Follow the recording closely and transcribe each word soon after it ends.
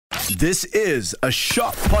This is a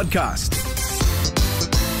Shock podcast.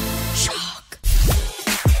 Shock.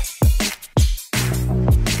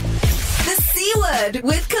 The C Word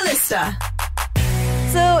with Callista.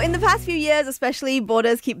 So, in the past few years, especially,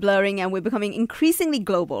 borders keep blurring and we're becoming increasingly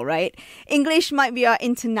global, right? English might be our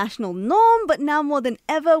international norm, but now more than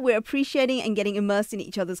ever, we're appreciating and getting immersed in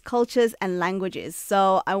each other's cultures and languages.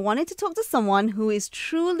 So, I wanted to talk to someone who is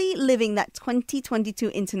truly living that 2022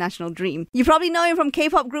 international dream. You probably know him from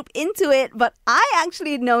K-pop group In2It, but I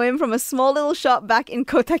actually know him from a small little shop back in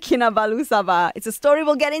Kota Kinabalu, Sabah. It's a story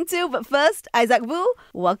we'll get into, but first, Isaac Vu,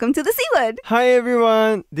 welcome to the C Word. Hi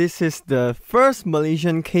everyone, this is the first Malaysian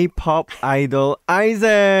K-pop idol,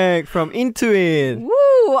 Isaac from In2It. Woo!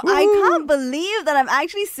 I can't believe that I'm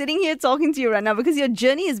actually sitting here talking to you right now because your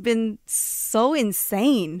journey has been so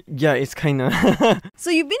insane. Yeah, it's kinda So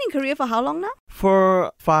you've been in Korea for how long now?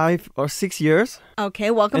 for 5 or 6 years. Okay,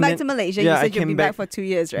 welcome And back then- to Malaysia. yeah, You I said you'll came be back back- for 2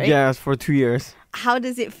 years, right? Yes, for 2 years. How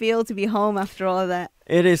does it feel to be home after all of that?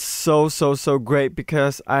 It is so great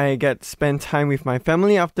because I get to spend time with my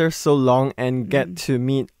family after so long and get to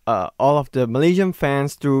meet all of the Malaysian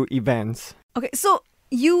fans through events. Okay, so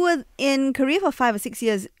you were in Korea for 5 or 6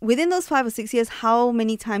 years. Within those 5 or 6 years, how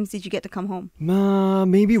many times did you get to come home?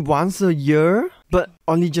 Maybe once a year, but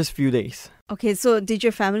only just few days. Okay, so did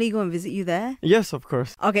your family go and visit you there? Yes, of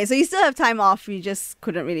course. Okay, so you still have time off. You just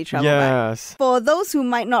couldn't really travel back. Yes. For those who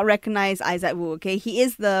might not recognize Isaac Wu, okay, he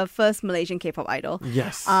is the first Malaysian K-pop idol.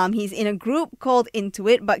 Yes. He's in a group called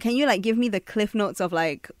In2It, but can you give me the cliff notes of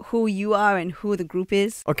who you are and who the group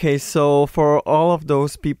is? Okay, so for all of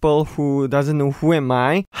those people who doesn't know who am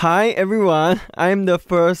I, hi everyone, I'm the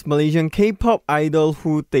first Malaysian K-pop idol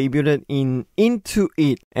who debuted in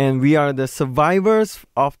In2It, and we are the survivors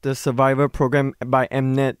of the Survivor program by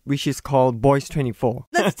Mnet, which is called Boys 24.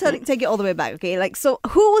 Let's take it all the way back, okay? So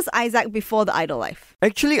who was Isaac before the idol life?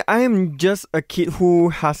 Actually, I am just a kid who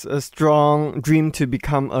has a strong dream to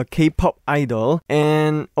become a K-pop idol,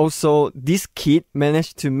 and also this kid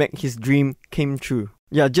managed to make his dream came true.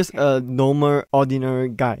 Yeah, just a normal, ordinary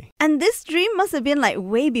guy. And this dream must have been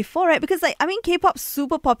way before, right? Because K-pop's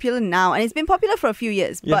super popular now and it's been popular for a few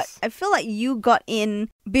years. Yes. But I feel like you got in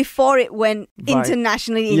before it went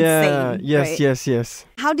internationally insane. Yes, right? yes.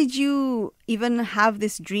 How did you even have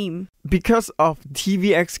this dream? Because of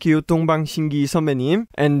TVXQ 동방 신기 선배님,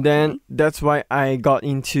 and then that's why I got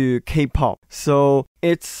into K-pop. So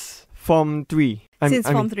it's Form 3.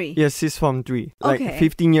 Form 3? Yes, it's Form 3. Okay.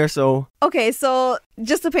 15 years old. Okay, so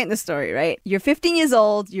just to paint the story, right? You're 15 years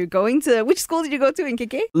old, you're going to... Which school did you go to in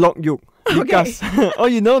KK? Lok Yuk. Okay. Oh,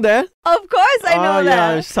 you know that? Of course I know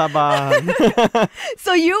yeah, that. Sabah.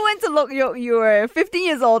 So you went to Lok Yuk, you were 15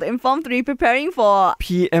 years old in Form 3 preparing for...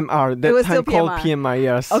 PMR. That It was time still called PMR. PMR,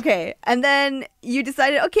 yes. Okay, and then you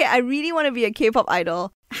decided, okay, I really want to be a K-pop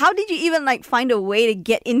idol. How did you even find a way to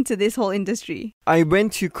get into this whole industry? I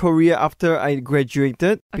went to Korea after I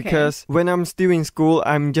graduated Okay. because when I'm still in school,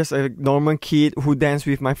 I'm just a normal kid who dance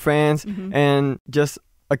with my friends and just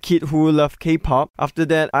a kid who loved K-pop. After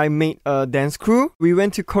that, I made a dance crew. We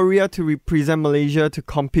went to Korea to represent Malaysia to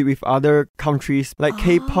compete with other countries like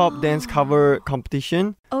K-pop dance cover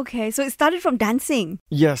competition. Okay, so it started from dancing.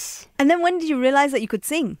 Yes. And then when did you realize that you could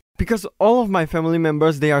sing? Because all of my family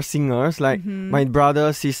members, they are singers. Like my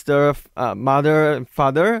brother, sister, mother, and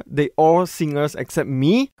father, they all singers except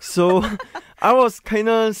me. So I was kind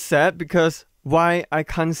of sad because why I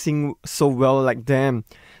can't sing so well like them.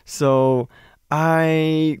 So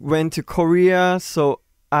I went to Korea. So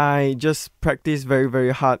I just practiced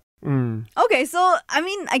very hard. Okay, so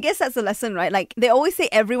I guess that's a lesson, right? They always say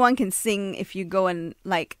everyone can sing if you go and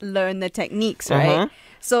learn the techniques, right?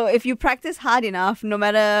 So if you practice hard enough, no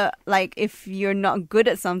matter if you're not good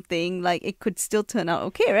at something, it could still turn out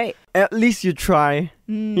okay, right? At least you try.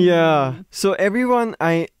 Yeah. So everyone,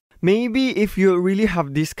 maybe if you really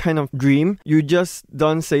have this kind of dream, you just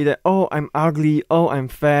don't say that, oh, I'm ugly, oh, I'm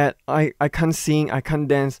fat, I can't sing, I can't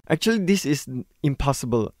dance. Actually, this is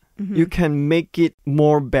impossible. You can make it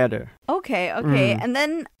more better. Okay. And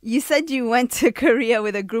then you said you went to Korea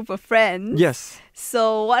with a group of friends. Yes.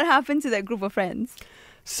 So what happened to that group of friends?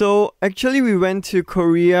 So actually we went to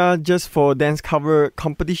Korea just for dance cover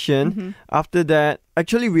competition. After that,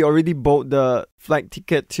 actually we already bought the flight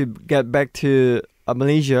ticket to get back to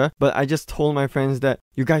Malaysia, but I just told my friends that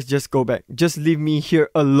you guys just go back. Just leave me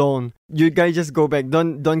here alone. You guys just go back.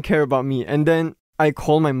 Don't care about me. And then I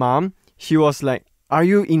called my mom. She was like, are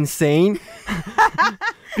you insane?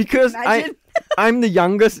 Because I'm the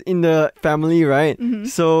youngest in the family, right?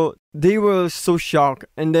 So they were so shocked.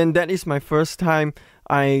 And then that is my first time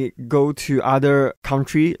I go to other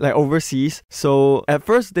country, like overseas. So at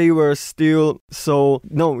first they were still so,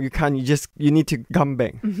 no, you can't. You need to come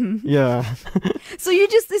back. Yeah. So you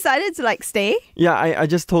just decided to like stay? Yeah, I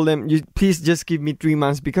just told them, you please just give me 3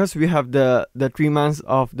 months because we have the 3 months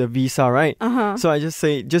of the visa, right? So I just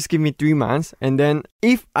say, just give me 3 months. And then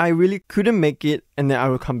if I really couldn't make it, and then I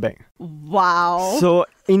will come back. Wow. So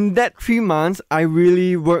in that 3 months, I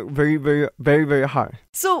really worked very, very, very, very hard.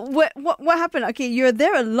 So what happened? Okay, you're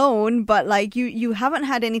there alone, but like you haven't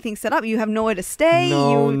had anything set up. You have nowhere to stay.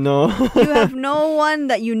 No. You have no one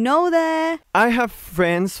that you know there. I have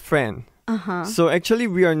friend. So actually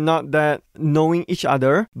we are not that knowing each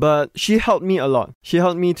other, but she helped me a lot. She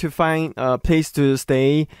helped me to find a place to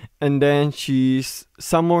stay, and then she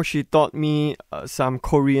taught me some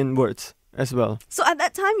Korean words as well. So at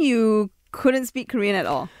that time you couldn't speak Korean at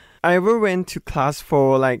all? I ever went to class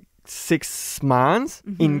for like 6 months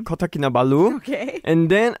in Kota Kinabalu. Okay. And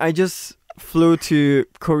then I just flew to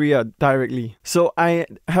Korea directly. So I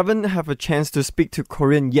haven't have a chance to speak to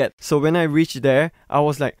Korean yet. So when I reached there, I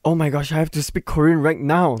was like, oh my gosh, I have to speak Korean right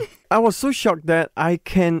now. I was so shocked that I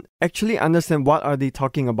can actually understand what are they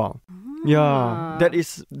talking about. Yeah, that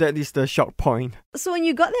is the shock point. So when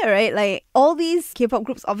you got there, right, like all these K-pop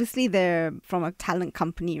groups, obviously they're from a talent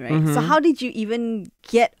company, right? So how did you even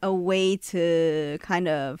get a way to kind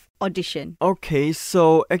of audition? Okay,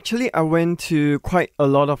 so actually I went to quite a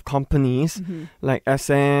lot of companies like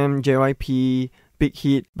SM, JYP, Big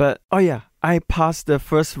Hit. But I passed the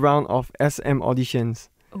first round of SM auditions.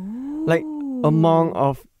 Ooh. Like among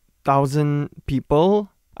of 1,000 people,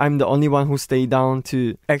 I'm the only one who stayed down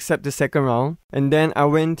to accept the second round. And then I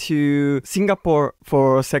went to Singapore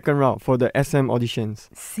for second round for the SM auditions.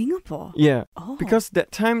 Singapore? Yeah. Oh. Because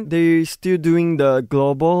that time they're still doing the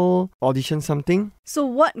global audition something. So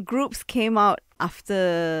what groups came out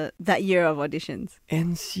after that year of auditions?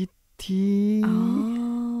 NCT.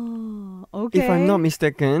 Oh, okay. If I'm not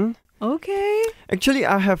mistaken. Okay. Actually,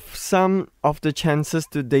 I have some of the chances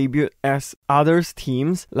to debut as others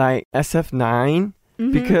teams like SF9.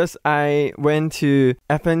 Because I went to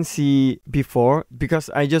FNC before, because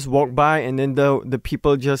I just walked by and then the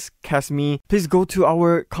people just cast me, please go to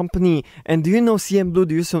our company. And do you know CM Blue?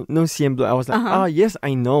 Do you know CM Blue? I was like, yes,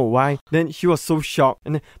 I know. Why? Then she was so shocked.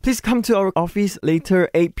 And then, please come to our office later,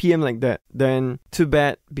 8 p.m. like that. Then too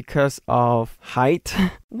bad because of height.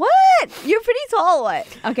 What? You're pretty tall, what?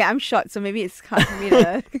 Okay, I'm short, so maybe it's hard for me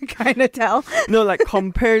to kind of tell. No, like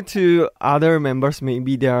compared to other members,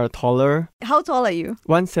 maybe they are taller. How tall are you?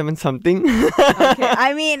 1.7 something. Okay,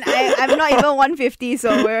 I mean, I'm not even 150,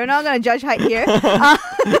 so we're not going to judge height here.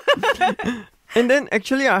 And then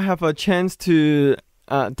actually I have a chance to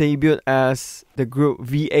debut as the group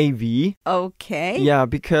VAV. Okay. Yeah,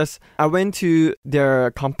 because I went to their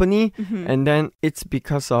company and then it's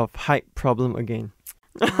because of height problem again.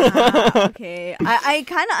 Okay. I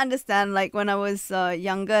kind of understand, like when I was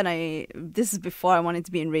younger, and this is before I wanted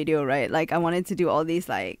to be in radio, right? Like I wanted to do all these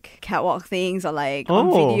like catwalk things or like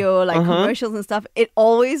on video, like commercials and stuff. It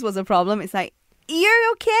always was a problem. It's like,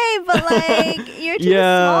 you're okay, but like you're too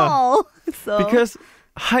small. So because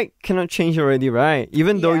height cannot change already, right?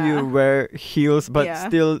 Even though you wear heels, but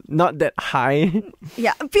still not that high.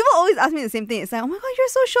 Yeah, people always ask me the same thing. It's like, oh my god, you're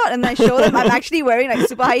so short, and I show them I'm actually wearing like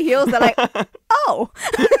super high heels. They're like, oh.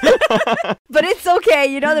 But it's okay,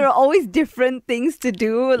 you know, there are always different things to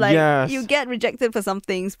do. Like you get rejected for some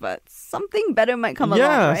things, but something better might come along,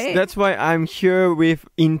 right? Yes, that's why I'm here with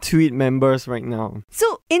In2It members right now.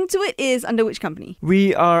 So In2It is under which company?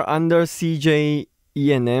 We are under CJ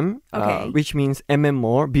E&M, which means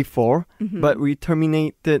MMO before, but we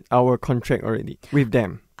terminated our contract already with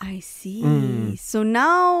them. I see. So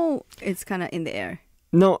now it's kind of in the air.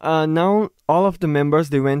 No, now all of the members,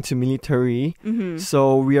 they went to military.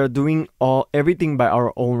 So we are doing everything by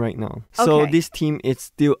our own right now. So this team is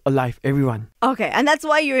still alive, everyone. Okay, and that's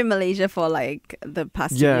why you're in Malaysia for like the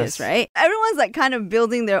past 2 years, right? Everyone's like kind of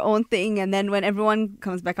building their own thing, and then when everyone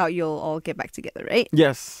comes back out, you'll all get back together, right?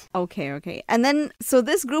 Yes. Okay. And then, so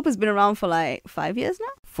this group has been around for like 5 years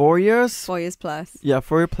now? 4 years. 4 years plus. Yeah,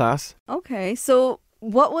 4 years plus. Okay, so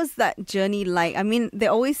what was that journey like? I mean, there's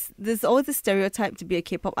always this stereotype to be a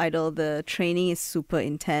K-pop idol. The training is super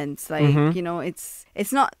intense. Like, you know, it's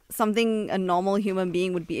not something a normal human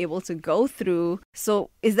being would be able to go through. So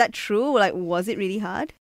is that true? Like, was it really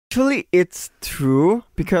hard? Actually, it's true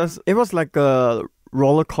because it was like a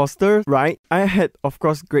roller coaster ride. I had, of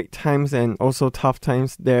course, great times and also tough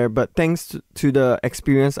times there, but thanks to the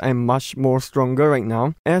experience, I'm much more stronger right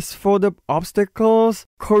now. As for the obstacles,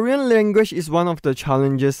 Korean language is one of the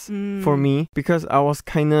challenges for me because I was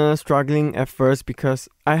kind of struggling at first because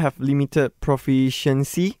I have limited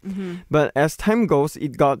proficiency. But as time goes,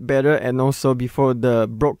 it got better, and also before the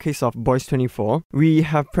broadcast of Boys 24, we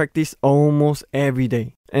have practiced almost every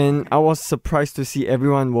day. And I was surprised to see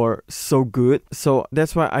everyone were so good. So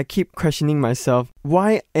that's why I keep questioning myself.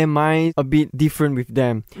 Why am I a bit different with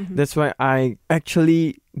them? That's why I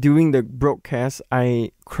actually, during the broadcast,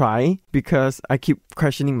 I cry because I keep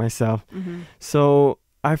questioning myself. So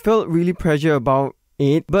I felt really pressure about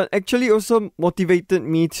it, but actually also motivated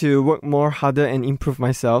me to work more harder and improve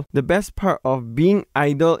myself. The best part of being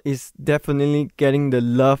idol is definitely getting the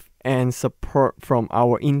love and support from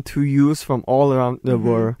our In2Us from all around the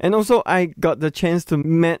world. And also I got the chance to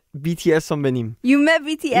meet BTS 선배님. You met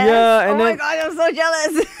BTS? Yeah. And oh my god, I'm so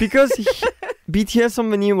jealous. Because BTS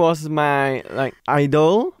선배님 was my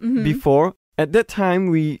idol before. At that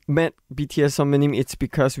time, we met BTS 선배님. It's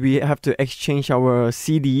because we have to exchange our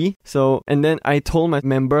CD. So, and then I told my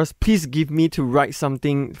members, please give me to write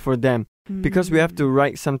something for them. Because we have to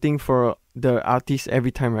write something for the artist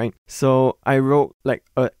every time, right? So I wrote like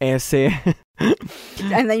an essay.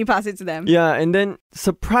 And then you pass it to them. Yeah, and then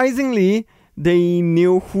surprisingly, they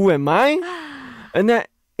knew who am I. And then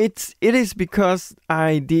it is because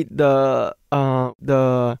I did the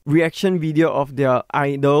reaction video of their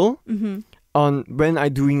idol on when I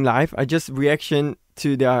doing live. I just reaction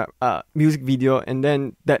to their music video, and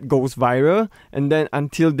then that goes viral, and then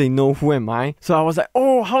until they know who am I. So I was like,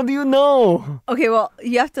 oh, how do you know? Okay, well,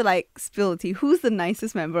 you have to like spill the tea. Who's the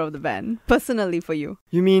nicest member of the band personally for you?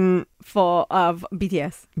 You mean for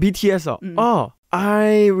BTS? BTS? Oh,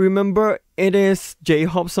 I remember it is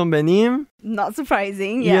J-Hope 선배님. Not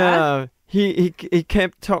surprising, yeah. He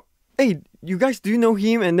kept talking. Hey, you guys, do you know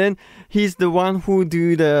him? And then he's the one who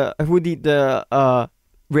did the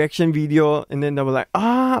reaction video, and then they were like,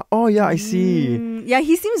 oh yeah, I see. Yeah,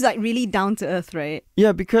 he seems like really down to earth, right?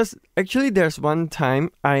 Yeah, because actually there's one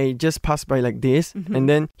time I just passed by like this, and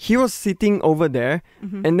then he was sitting over there,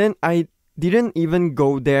 and then I didn't even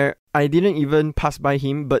go there. I didn't even pass by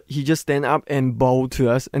him, but he just stand up and bowed to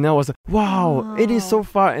us, and I was like, wow, it is so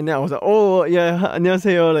far. And then I was like, oh yeah,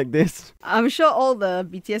 안녕하세요, like this. I'm sure all the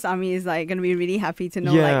BTS army is like gonna be really happy to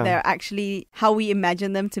know like they're actually how we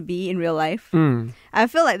imagine them to be in real life. I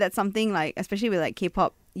feel like that's something like, especially with like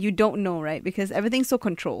K-pop, you don't know, right? Because everything's so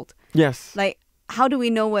controlled. Yes. Like, how do we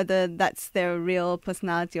know whether that's their real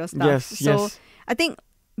personality or stuff? Yes. I think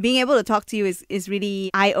being able to talk to you is really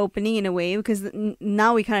eye-opening in a way, because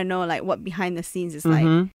now we kind of know like what behind the scenes is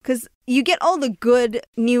like. Because you get all the good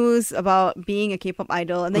news about being a K-pop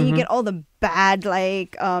idol, and then you get all the bad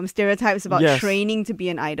like stereotypes about training to be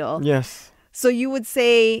an idol. Yes. So you would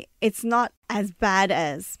say it's not as bad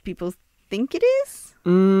as people think it is?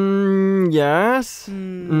 Yes.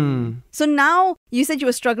 So now, you said you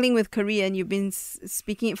were struggling with Korean. You've been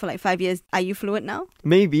speaking it for like 5 years. Are you fluent now?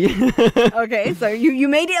 Maybe. Okay, so you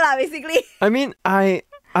made it lah, basically. I mean, I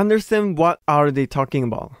understand what are they talking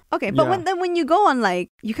about. Okay, but when you go on like,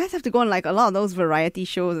 you guys have to go on like a lot of those variety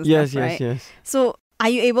shows and stuff, right? Yes. So are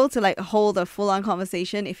you able to like hold a full-on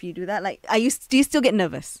conversation if you do that? Like, do you still get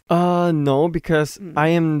nervous? No, because I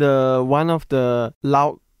am the one of the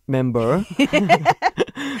loud member.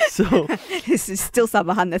 So this is still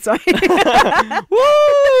Sabahan, that's why. Woo!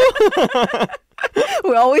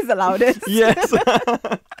 We're always the loudest. Yes.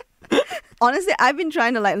 Honestly, I've been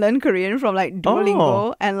trying to like learn Korean from like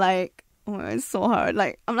Duolingo, and like, oh, it's so hard.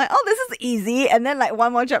 Like, I'm like, oh, this is easy, and then like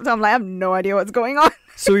one more chapter, I'm like, I have no idea what's going on.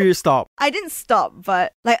 So you stop? I didn't stop,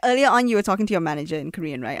 but like earlier on, you were talking to your manager in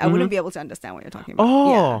Korean, right? I wouldn't be able to understand what you're talking about.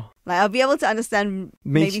 Oh. Yeah. Like, I'll be able to understand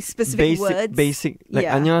maybe specific words. Basic, like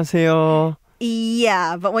안녕하세요.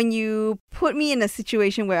 Yeah, but when you put me in a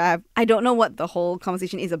situation where I don't know what the whole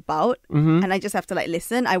conversation is about, and I just have to like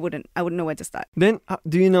listen, I wouldn't know where to start. Then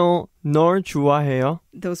do you know 널 좋아해요?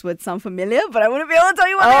 Those words sound familiar, but I wouldn't be able to tell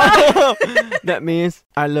you what they are. That means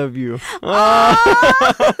I love you.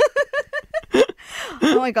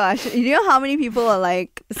 Oh my gosh. You know how many people are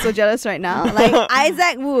like so jealous right now? Like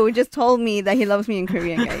Isaac Wu just told me that he loves me in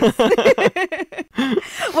Korean, guys.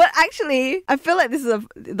 Well, actually, I feel like this is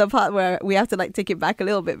the part where we have to like take it back a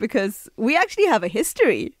little bit, because we actually have a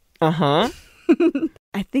history. I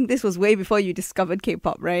think this was way before you discovered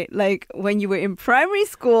K-pop, right? Like when you were in primary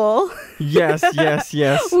school. Yes.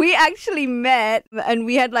 We actually met, and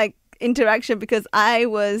we had like interaction because I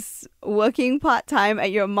was working part-time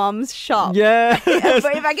at your mom's shop. Yeah.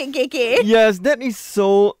 Way back in KK. Yes, that is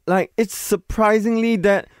so, like, it's surprisingly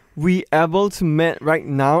that we able to meet right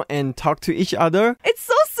now and talk to each other. It's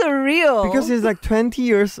so surreal. Because it's like 20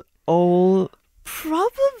 years old.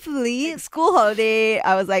 Probably school holiday.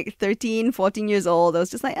 I was like 13, 14 years old. I was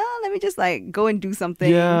just like, let me just like go and do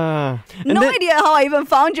something. Yeah. No idea how I even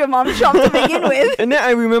found your mom's shop to begin with. And then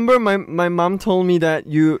I remember my mom told me that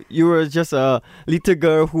you were just a little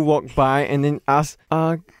girl who walked by and then asked,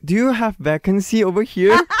 do you have vacancy over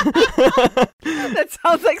here? That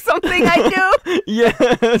sounds like something I do.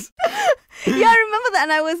 Yes. Yeah, I remember that.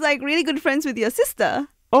 And I was like really good friends with your sister.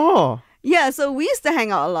 Oh. Yeah, so we used to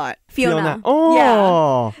hang out a lot. Fiona. Oh.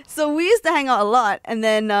 Yeah. So we used to hang out a lot. And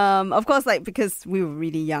then, of course, like, because we were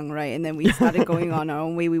really young, right? And then we started going on our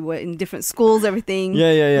own way. We were in different schools, everything.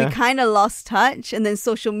 Yeah. We kind of lost touch. And then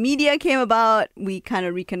social media came about. We kind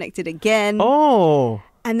of reconnected again. Oh.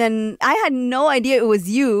 And then I had no idea it was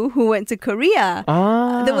you who went to Korea.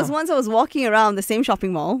 There was once I was walking around the same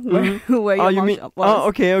shopping mall where your mom's shop was. Oh,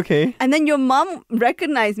 okay. And then your mom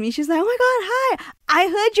recognized me. She's like, oh my God, hi. I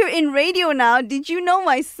heard you're in radio now. Did you know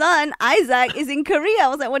my son, Isaac, is in Korea? I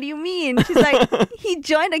was like, what do you mean? She's like, he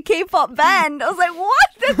joined a K-pop band. I was like, what?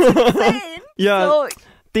 That's insane. Yeah. So,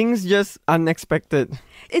 things just unexpected.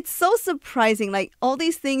 it's so surprising. Like all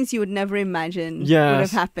these things you would never imagine would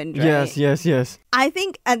have happened, right? Yes. I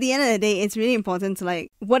think at the end of the day, it's really important to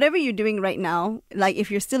like whatever you're doing right now. Like if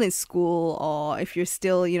you're still in school or if you're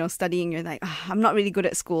still, studying, you're like, I'm not really good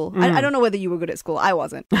at school. I don't know whether you were good at school. I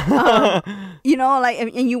wasn't. Like,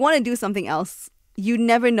 and you want to do something else. You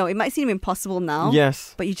never know. It might seem impossible now.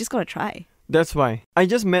 Yes. But you just got to try. That's why. I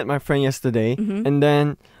just met my friend yesterday and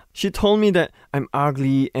then she told me that I'm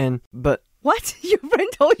ugly but what? Your friend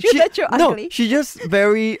told you that you're ugly? No, she just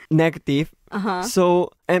very negative. Uh-huh.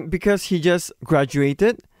 So, and because he just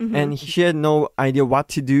graduated and she had no idea what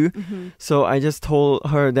to do. So I just told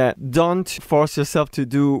her that don't force yourself to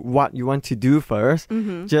do what you want to do first.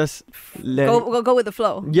 Just let go with the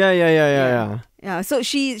flow. Yeah. Yeah, so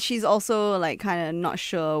she's also like kind of not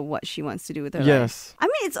sure what she wants to do with her Yes. life. I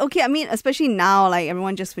mean, it's okay. I mean, especially now, like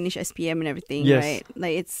everyone just finished SPM and everything, Yes. right?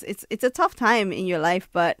 Like it's a tough time in your life.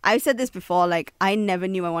 But I've said this before, like I never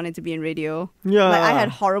knew I wanted to be in radio. Yeah. Like I had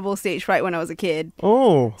horrible stage fright when I was a kid.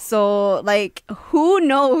 Oh. So like who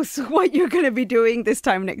knows what you're gonna be doing this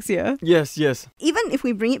time next year? Yes. Even if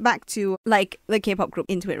we bring it back to like the K-pop group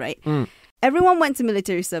In2It, right? Everyone went to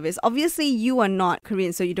military service. Obviously, you are not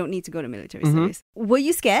Korean, so you don't need to go to military service. Were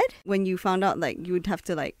you scared when you found out like you would have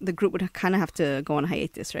to like the group would kind of have to go on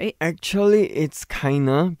hiatus, right? Actually, it's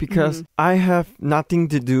kinda because I have nothing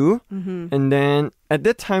to do. And then at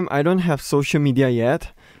that time, I don't have social media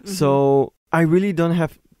yet. So I really don't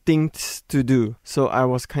have things to do. So I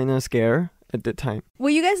was kind of scared at that time. Were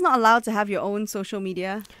you guys not allowed to have your own social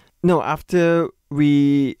media? No, after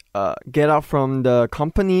we get out from the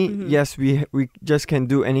company, yes, we just can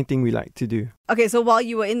do anything we like to do. Okay, so while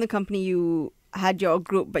you were in the company, you had your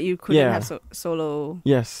group, but you couldn't have solo.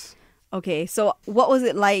 Yes. Okay, so what was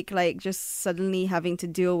it like just suddenly having to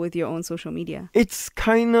deal with your own social media? It's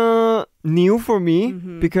kind of new for me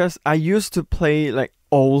because I used to play like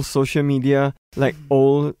old social media, like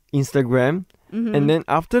old Instagram. And then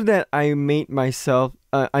after that, I made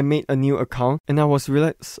a new account and I was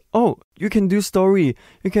realized, oh, you can do story,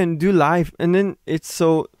 you can do live. And then it's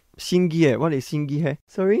so 신기해. What is 신기해?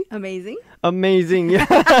 Sorry? Amazing, yeah.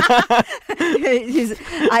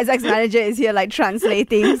 Isaac's manager is here like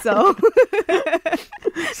translating, so.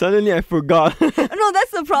 Suddenly I forgot. No,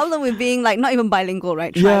 that's the problem with being like not even bilingual,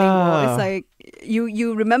 right? Trilingual. It's like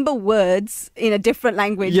you remember words in a different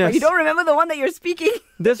language, but you don't remember the one that you're speaking.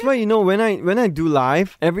 That's why, when I do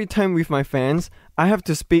live, every time with my fans, I have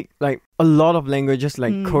to speak like a lot of languages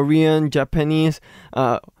like Korean, Japanese,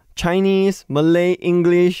 Chinese, Malay,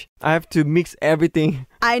 English. I have to mix everything.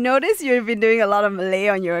 I noticed you've been doing a lot of Malay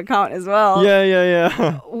on your account as well.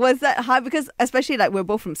 Yeah. Was that hard? Because especially like we're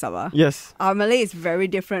both from Sabah. Yes. Our Malay is very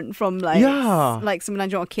different from like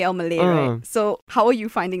Semenanjung or KL Malay, right? So how are you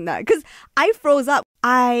finding that? Because I froze up.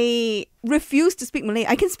 I refused to speak Malay.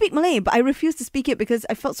 I can speak Malay, but I refused to speak it because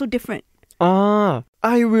I felt so different. I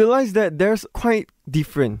realized that there's quite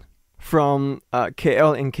different from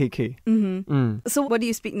KL and KK. So what do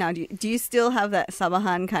you speak now? Do you still have that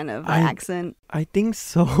Sabahan kind of accent? I think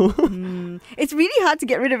so. It's really hard to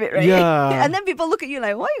get rid of it, right? Yeah. And then people look at you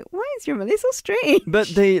like, why is your Malay so strange? But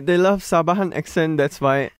they love Sabahan accent, that's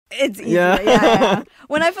why. It's easier. Yeah.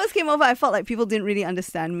 When I first came over, I felt like people didn't really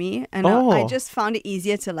understand me. And I just found it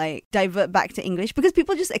easier to like divert back to English because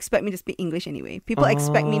people just expect me to speak English anyway. People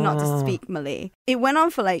expect me not to speak Malay. It went on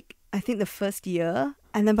for like I think, the first year.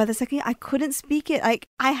 And then by the second year, I couldn't speak it. Like,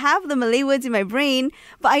 I have the Malay words in my brain,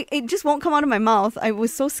 but it just won't come out of my mouth. I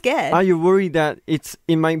was so scared. Are you worried that it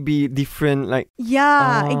might be different? Like,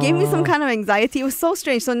 yeah, it gave me some kind of anxiety. It was so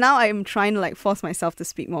strange. So now I'm trying to like force myself to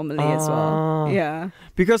speak more Malay as well. Yeah.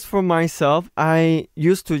 Because for myself, I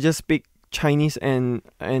used to just speak Chinese and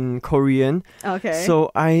Korean. Okay.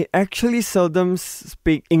 So I actually seldom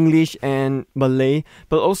speak English and Malay,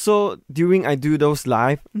 but also during I do those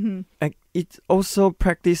live, it also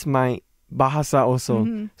practice my bahasa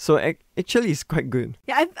also. So actually it's quite good.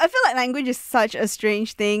 Yeah, I feel like language is such a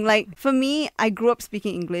strange thing. Like for me, I grew up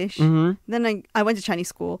speaking English. Then I went to Chinese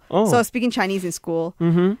school. So I was speaking Chinese in school.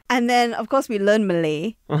 And then of course we learned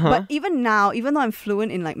Malay. But even now, even though I'm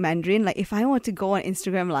fluent in like Mandarin, like if I want to go on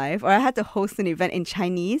Instagram Live or I had to host an event in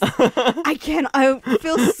Chinese, I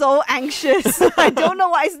feel so anxious. I don't know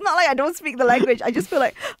why. It's not like I don't speak the language. I just feel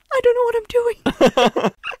like I don't know what I'm doing.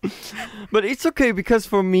 But it's okay because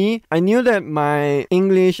for me, I knew that my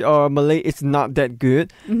English or Malay is not that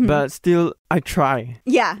good, but still I try.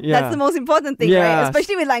 Yeah, that's the most important thing, right?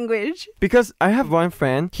 Especially with language. Because I have one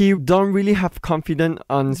friend, he don't really have confidence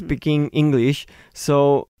on speaking English,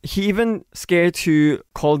 so he even scared to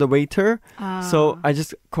call the waiter. So I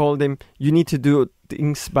just called him, you need to do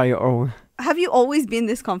things by your own. Have you always been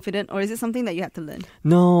this confident, or is it something that you had to learn?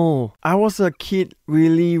 No, I was a kid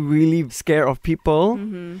really, really scared of people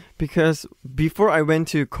because before I went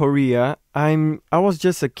to Korea, I was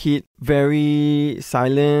just a kid, very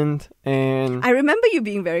silent, and I remember you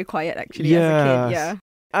being very quiet actually as a kid. Yeah,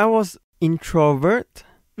 I was introvert.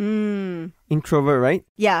 Introvert, right?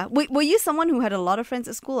 Yeah. Were you someone who had a lot of friends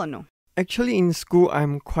at school or no? Actually, in school,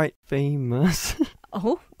 I'm quite famous.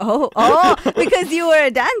 Oh, because you were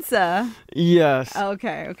a dancer. Yes.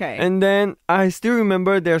 Okay. And then I still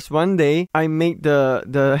remember there's one day I made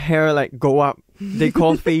the hair like go up. They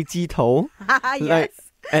call 飞机头. Yes. Like,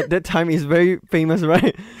 at that time, it's very famous,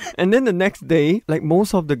 right? And then the next day, like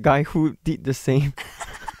most of the guy who did the same.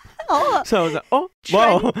 So I was like, oh,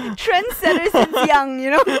 wow. Trendsetter since young,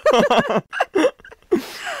 you know?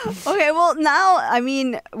 Okay, well now, I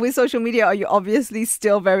mean, with social media, you're obviously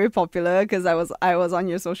still very popular because I was on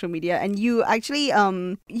your social media and you actually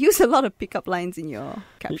use a lot of pickup lines in your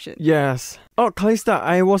caption. Yes. Oh, Kalista,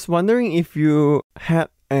 I was wondering if you had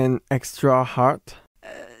an extra heart.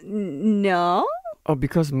 No. Oh,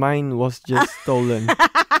 because mine was just stolen.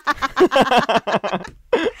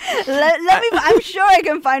 Let me. I'm sure I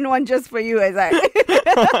can find one just for you, Isaac.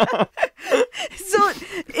 So,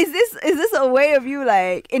 is this a way of you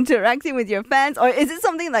like interacting with your fans, or is it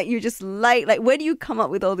something like you just like? Like, where do you come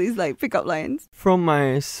up with all these like pickup lines? From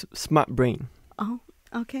my smart brain. Oh,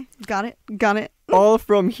 okay, got it. All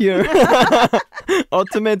from here,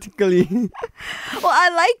 automatically. Well, I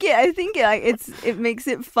like it. I think it makes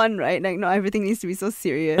it fun, right? Like, not everything needs to be so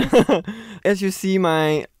serious. As you see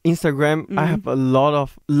my Instagram, I have a lot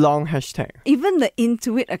of long hashtags. Even the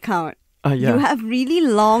In2It account. Yeah. You have really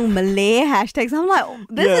long Malay hashtags. I'm like,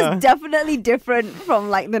 this is definitely different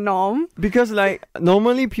from like the norm. Because like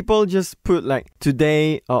normally people just put like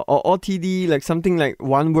today or OTD, like something like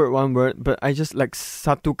one word, but I just like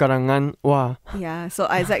satu karangan. Wow. Yeah, so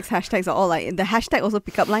Isaac's hashtags are all like, the hashtag also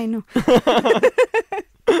pick up line. No?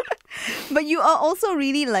 But you are also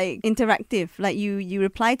really like interactive. Like you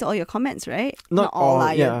reply to all your comments, right? Not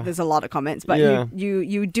all, yeah. There's a lot of comments, but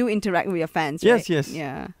you do interact with your fans, right? Yes.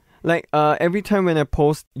 Yeah. Like every time when I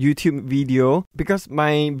post YouTube video, because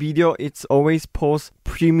my video it's always post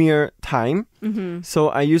premiere time, so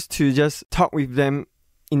I used to just talk with them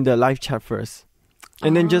in the live chat first,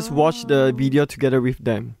 and then just watch the video together with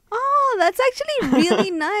them. Oh, that's actually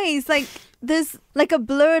really nice. Like there's like a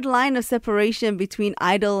blurred line of separation between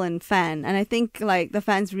idol and fan, and I think like the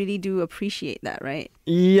fans really do appreciate that, right?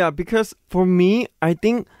 Yeah, because for me, I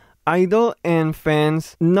think idol and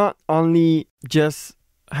fans not only just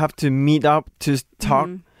have to meet up to talk,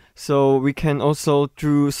 so we can also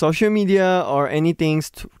through social media or anything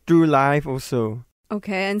through live also.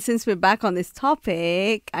 Okay, and since we're back on this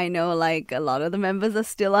topic, I know like a lot of the members are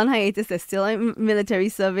still on hiatus. They're still in military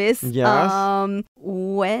service. Yes.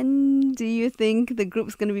 When do you think the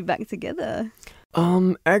group's going to be back together?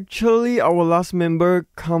 Actually, our last member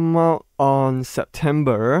come out on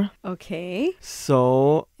September. Okay.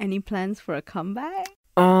 So, any plans for a comeback?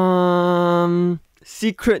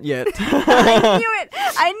 Secret yet. I knew it.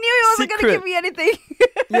 I knew he wasn't going to give me anything.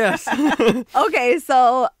 Yes. Okay,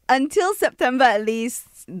 so until September at least,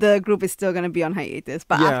 the group is still going to be on hiatus.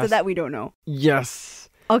 But after that, we don't know.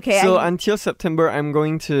 Yes. Okay. So until September, I'm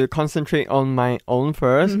going to concentrate on my own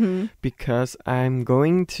first because I'm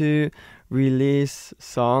going to release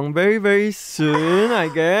song very, very soon, I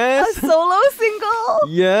guess. A solo single?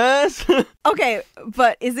 Yes. Okay,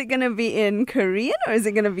 but is it gonna be in Korean or is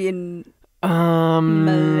it gonna be in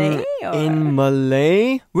Malay? In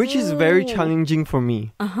Malay, which is very Ooh. challenging for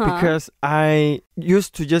me Uh-huh. because I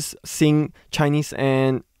used to just sing Chinese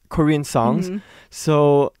and Korean songs. Mhm.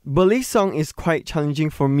 So Malay song is quite challenging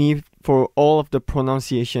for me for all of the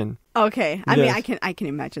pronunciation. Okay, I mean, Yes. I can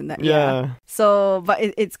imagine that. Yeah. So, but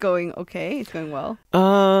it's going okay. It's going well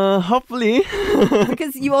Hopefully.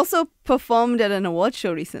 because you also performed at an award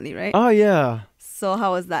show recently, right? Oh yeah. So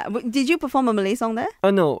how was that? Did you perform a Malay song there?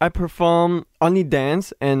 No, I perform only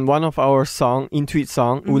dance and one of our song, In2It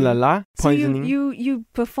song, Ooh La La, So Poisoning, you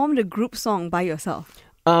performed a group song by yourself.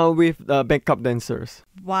 with backup dancers.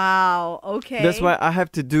 Wow. Okay. That's why I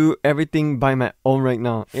have to do everything by my own right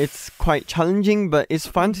now. It's quite challenging, but it's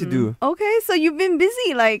fun to do. Okay, so you've been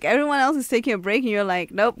busy. Like everyone else is taking a break, and you're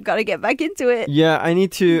like, nope, gotta get back into it. Yeah, I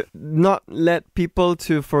need to not let people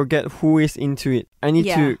to forget who is into it. I need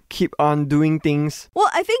Yeah. to keep on doing things. Well,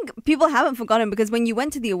 I think people haven't forgotten because when you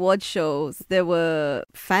went to the award shows, there were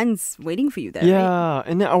fans waiting for you there. Right? Yeah,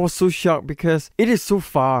 and then I was so shocked because it is so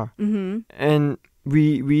far. Mm-hmm. And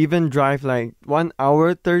we even drive like 1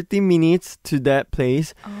 hour 30 minutes to that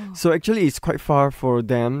place. Oh. So actually it's quite far for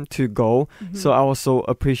them to go. So I also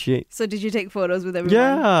appreciate. So did you take photos with everyone?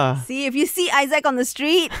 Yeah. See, if you see Isaac on the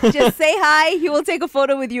street, just say hi. He will take a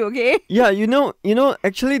photo with you, okay? Yeah, you know,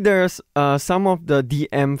 actually there's some of the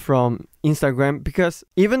DM from Instagram because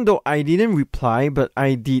even though I didn't reply, but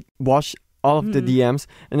I did watch all of the DMs,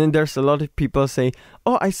 and then there's a lot of people say,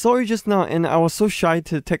 oh, I saw you just now and I was so shy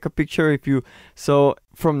to take a picture with you. So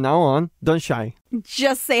from now on, don't shy.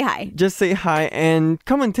 Just say hi. Just say hi and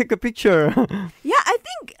come and take a picture. Yeah, I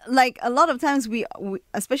think like a lot of times we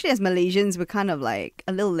especially as Malaysians, we're kind of like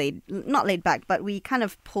a little not laid back, but we kind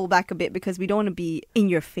of pull back a bit because we don't want to be in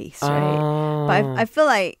your face, right? But I feel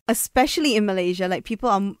like, especially in Malaysia, like people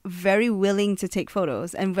are very willing to take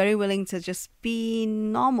photos and very willing to just be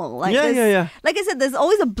normal. Like Yeah. Like I said, there's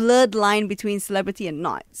always a blurred line between celebrity and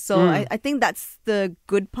not. So I think that's the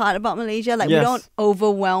good part about Malaysia. Like we Yes. don't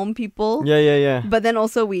overwhelm people. Yeah. But then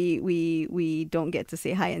also we don't get to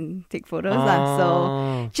say hi and take photos. Lah.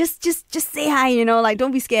 So just say hi, like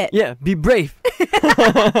don't be scared. Yeah, be brave.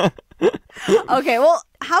 Okay, well,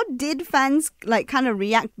 how did fans like kind of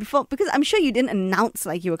react before? Because I'm sure you didn't announce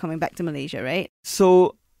like you were coming back to Malaysia, right?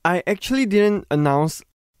 So I actually didn't announce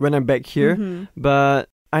when I'm back here, but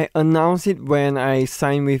I announced it when I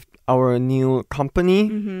signed with our new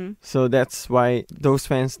company. So that's why those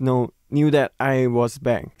fans knew that I was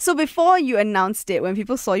back. So before you announced it, when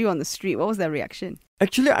people saw you on the street, what was their reaction?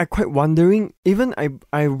 Actually, I quite wondering, even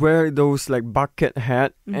I wear those like bucket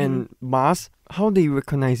hat and mask, how they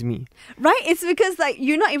recognize me. Right? It's because like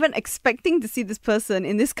you're not even expecting to see this person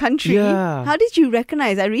in this country. Yeah. How did you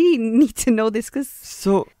recognize? I really need to know this because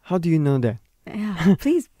So how do you know that? yeah,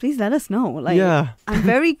 please let us know. Like Yeah. I'm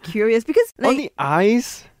very curious because like Only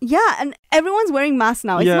eyes? yeah, and everyone's wearing masks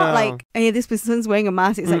now. It's not Yeah. like, hey, this person's wearing a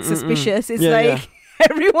mask. It's like suspicious. It's Yeah, like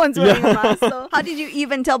everyone's wearing a Yeah. mask. So how did you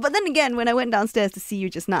even tell? But then again, when I went downstairs to see you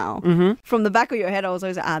just now, from the back of your head, I was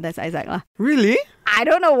always like, that's Isaac lah. Really? I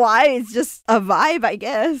don't know why. It's just a vibe, I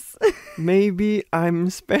guess. Maybe I'm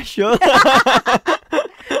special.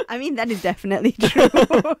 I mean, that is definitely true.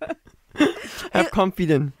 Have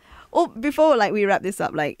confidence. Oh, before like we wrap this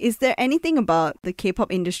up, like, is there anything about the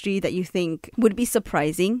K-pop industry that you think would be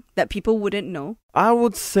surprising that people wouldn't know? I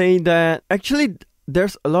would say that actually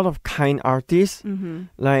there's a lot of kind artists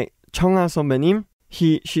like 청아 선배님.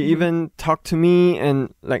 She even talked to me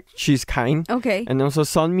and like she's kind. Okay. And also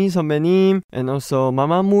선미 선배님 and also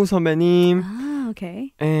마마무 선배님. Ah,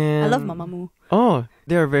 okay. And I love Mamamoo. Oh,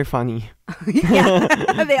 they're very funny. Yeah,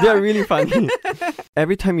 they They're are. really funny.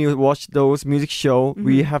 Every time you watch those music show,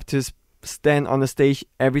 we have to stand on the stage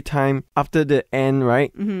every time after the end,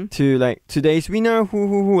 right? To like today's winner,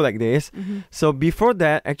 who like this. So before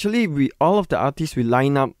that, actually, all of the artists we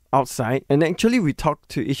line up outside and actually we talk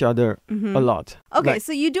to each other a lot. Okay, Like,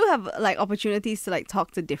 so you do have like opportunities to like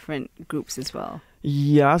talk to different groups as well.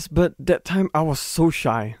 yes, but that time I was so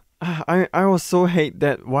shy. I was so hate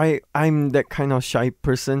that why I'm that kind of shy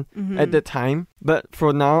person at that time. But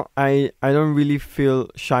for now, I don't really feel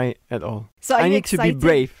shy at all. So are I you need to be excited?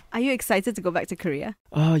 brave. Are you excited to go back to Korea?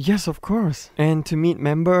 Yes, of course. And to meet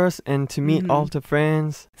members and to meet all the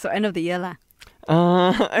friends. So end of the year lah.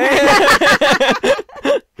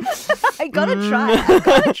 I gotta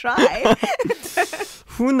try.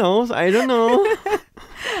 Who knows? I don't know.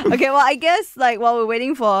 Okay, well, I guess like while we're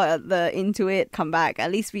waiting for the In2It comeback,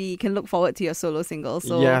 at least we can look forward to your solo single.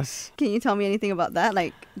 So Yes. can you tell me anything about that?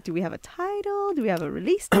 Like, do we have a title? Do we have a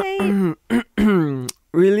release date?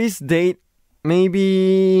 Release date,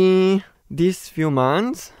 maybe these few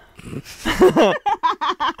months.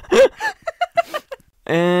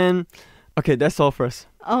 And okay, that's all first.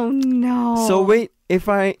 Oh no. So wait, if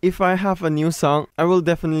I have a new song, I will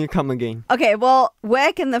definitely come again. Okay, well,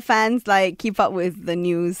 where can the fans like keep up with the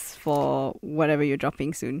news for whatever you're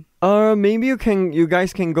dropping soon? Maybe you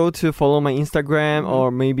guys can go to follow my Instagram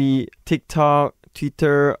or maybe TikTok,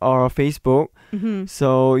 Twitter or Facebook.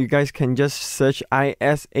 So you guys can just search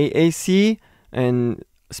ISAAC and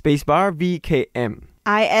spacebar VKM.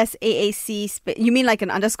 ISAAC. You mean like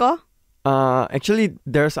an underscore? Actually,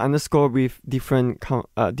 there's underscore with different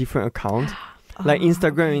account. Like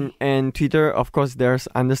Instagram and Twitter, of course, there's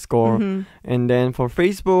underscore. And then for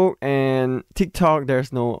Facebook and TikTok,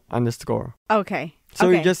 there's no underscore. Okay. So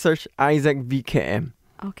you just search Isaac VKM.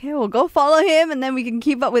 Okay, well, go follow him and then we can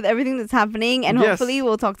keep up with everything that's happening. And hopefully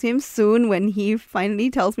we'll talk to him soon when he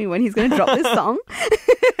finally tells me when he's going to drop this song.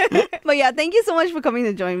 But yeah, thank you so much for coming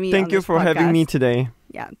to join me. Thank you for having me today.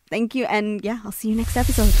 Yeah, thank you. And yeah, I'll see you next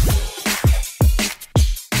episode.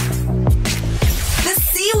 The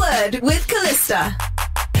C Word with Callista.